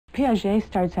Piaget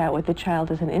starts out with the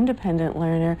child as an independent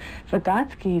learner.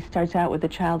 Vygotsky starts out with the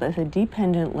child as a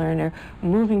dependent learner,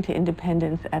 moving to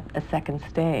independence at a second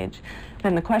stage.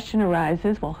 Then the question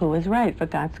arises, well, who is right,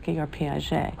 Vygotsky or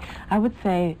Piaget? I would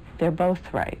say they're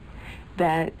both right.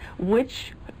 That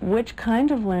which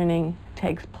kind of learning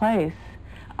takes place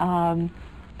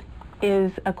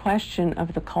is a question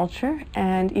of the culture,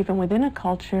 and even within a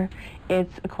culture,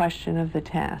 it's a question of the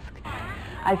task.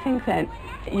 I think that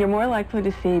you're more likely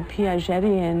to see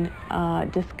Piagetian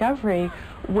discovery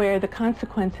where the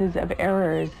consequences of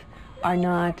errors are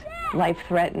not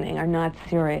life-threatening, are not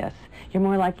serious. You're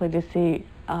more likely to see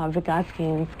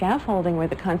Vygotskyan scaffolding where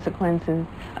the consequences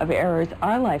of errors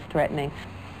are life-threatening.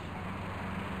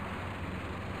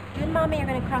 You and Mommy are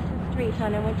going to cross the street,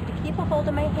 hon. I want you to keep a hold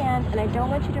of my hand, and I don't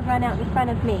want you to run out in front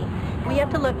of me. We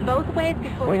have to look both ways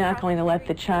before We're not going to let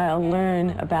the child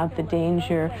learn about the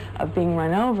danger of being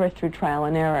run over through trial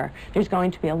and error. There's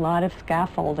going to be a lot of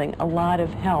scaffolding, a lot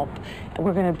of help.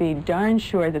 We're going to be darn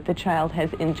sure that the child has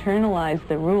internalized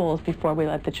the rules before we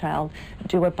let the child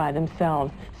do it by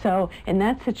themselves. So in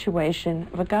that situation,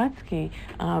 Vygotsky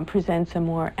presents a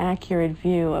more accurate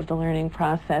view of the learning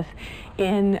process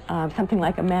in something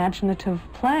like imaginative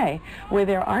play, where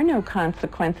there are no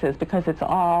consequences because it's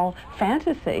all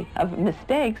fantasy of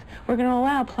mistakes. We're going to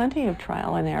allow plenty of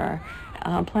trial and error,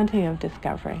 plenty of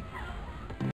discovery.